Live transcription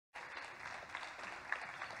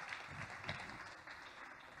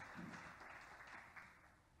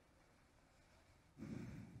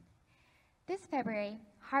This February,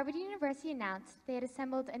 Harvard University announced they had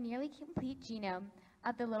assembled a nearly complete genome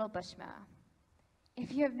of the little bush moa.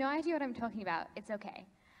 If you have no idea what I'm talking about, it's okay.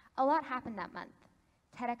 A lot happened that month.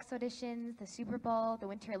 TEDx auditions, the Super Bowl, the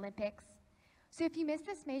Winter Olympics. So if you missed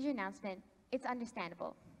this major announcement, it's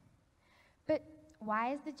understandable. But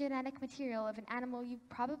why is the genetic material of an animal you've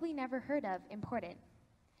probably never heard of important?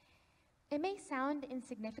 It may sound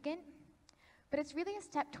insignificant, but it's really a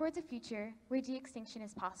step towards a future where de-extinction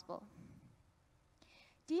is possible.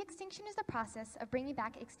 De-extinction is the process of bringing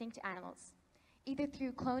back extinct animals, either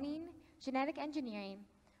through cloning, genetic engineering,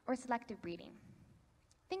 or selective breeding.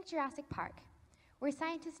 Think Jurassic Park, where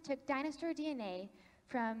scientists took dinosaur DNA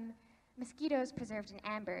from mosquitoes preserved in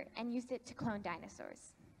amber and used it to clone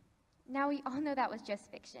dinosaurs. Now we all know that was just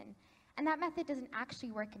fiction, and that method doesn't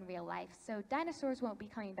actually work in real life, so dinosaurs won't be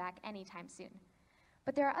coming back anytime soon.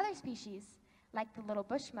 But there are other species, like the little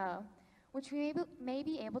bush moa, which we may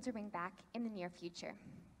be able to bring back in the near future.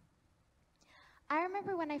 I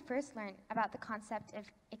remember when I first learned about the concept of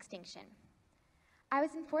extinction. I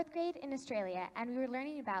was in 4th grade in Australia, and we were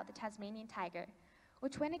learning about the Tasmanian tiger,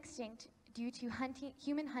 which went extinct due to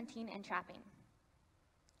human hunting and trapping.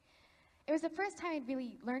 It was the first time I'd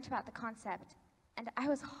really learned about the concept, and I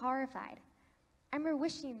was horrified. I remember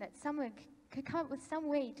wishing that someone could come up with some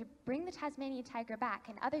way to bring the Tasmanian tiger back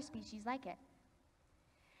and other species like it.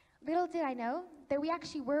 Little did I know that we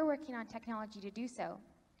actually were working on technology to do so,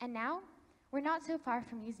 and now we're not so far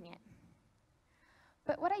from using it.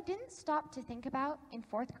 But what I didn't stop to think about in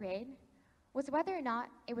 4th grade was whether or not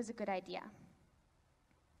it was a good idea.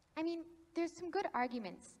 I mean, there's some good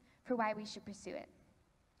arguments for why we should pursue it.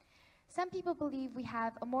 Some people believe we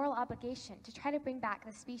have a moral obligation to try to bring back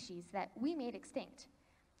the species that we made extinct.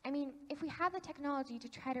 I mean, if we have the technology to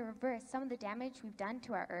try to reverse some of the damage we've done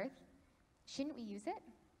to our Earth, shouldn't we use it?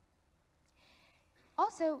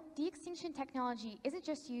 Also, de-extinction technology isn't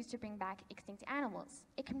just used to bring back extinct animals.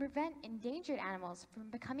 It can prevent endangered animals from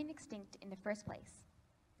becoming extinct in the first place.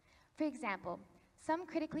 For example, some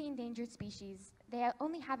critically endangered species, they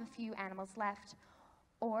only have a few animals left,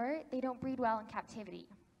 or they don't breed well in captivity.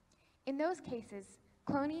 In those cases,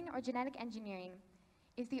 cloning or genetic engineering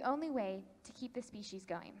is the only way to keep the species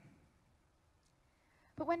going.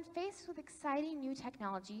 But when faced with exciting new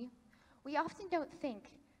technology, we often don't think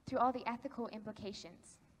through all the ethical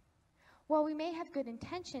implications. While we may have good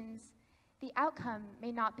intentions, the outcome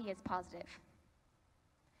may not be as positive.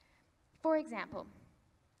 For example,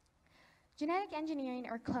 genetic engineering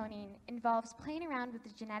or cloning involves playing around with the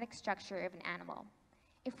genetic structure of an animal.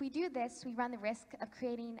 If we do this, we run the risk of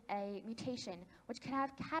creating a mutation which could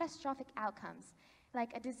have catastrophic outcomes,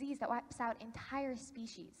 like a disease that wipes out entire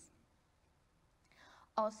species.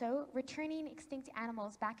 Also, returning extinct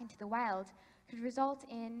animals back into the wild could result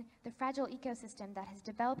in the fragile ecosystem that has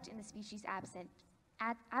developed in the species'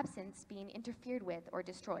 absence being interfered with or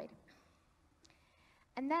destroyed.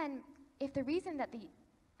 And then, if the reason that the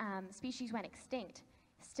species went extinct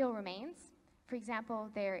still remains, for example,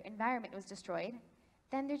 their environment was destroyed,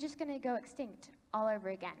 then they're just going to go extinct all over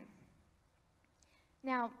again.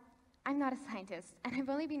 Now, I'm not a scientist, and I've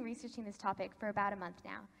only been researching this topic for about a month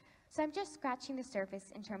now, so I'm just scratching the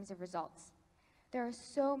surface in terms of results. There are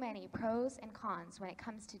so many pros and cons when it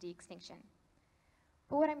comes to de-extinction.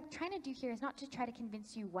 But what I'm trying to do here is not to try to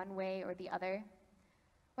convince you one way or the other.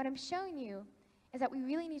 What I'm showing you is that we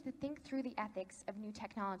really need to think through the ethics of new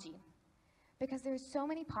technology, because there are so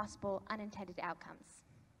many possible unintended outcomes.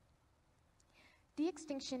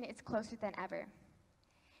 De-extinction is closer than ever.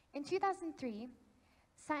 In 2003,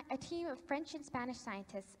 a team of French and Spanish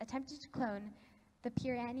scientists attempted to clone the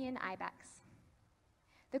Pyrenean ibex.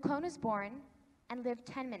 The clone was born and lived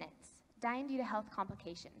 10 minutes, dying due to health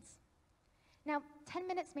complications. Now, 10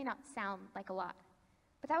 minutes may not sound like a lot,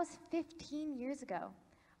 but that was 15 years ago.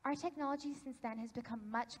 Our technology since then has become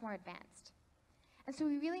much more advanced. And so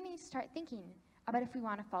we really need to start thinking about if we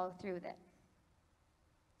want to follow through with it.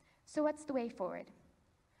 So what's the way forward?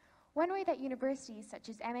 One way that universities such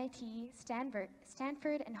as MIT,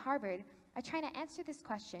 Stanford, and Harvard are trying to answer this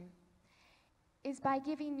question is by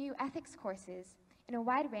giving new ethics courses in a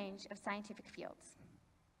wide range of scientific fields.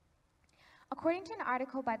 According to an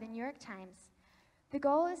article by the New York Times, the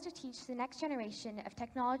goal is to teach the next generation of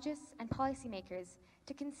technologists and policymakers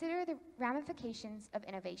to consider the ramifications of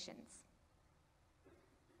innovations.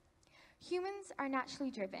 Humans are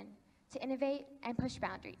naturally driven to innovate and push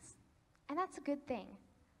boundaries, and that's a good thing.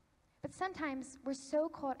 But sometimes we're so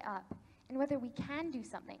caught up in whether we can do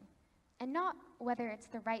something and not whether it's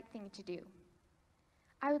the right thing to do.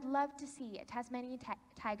 I would love to see a Tasmanian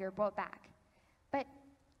tiger brought back, but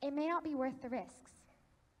it may not be worth the risks.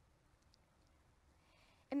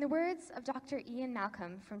 In the words of Dr. Ian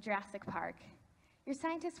Malcolm from Jurassic Park, your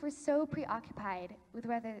scientists were so preoccupied with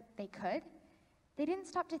whether they could, they didn't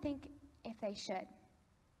stop to think if they should.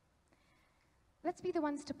 Let's be the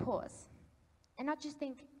ones to pause and not just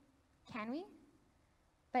think, can we?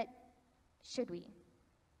 But should we?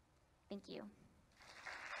 Thank you.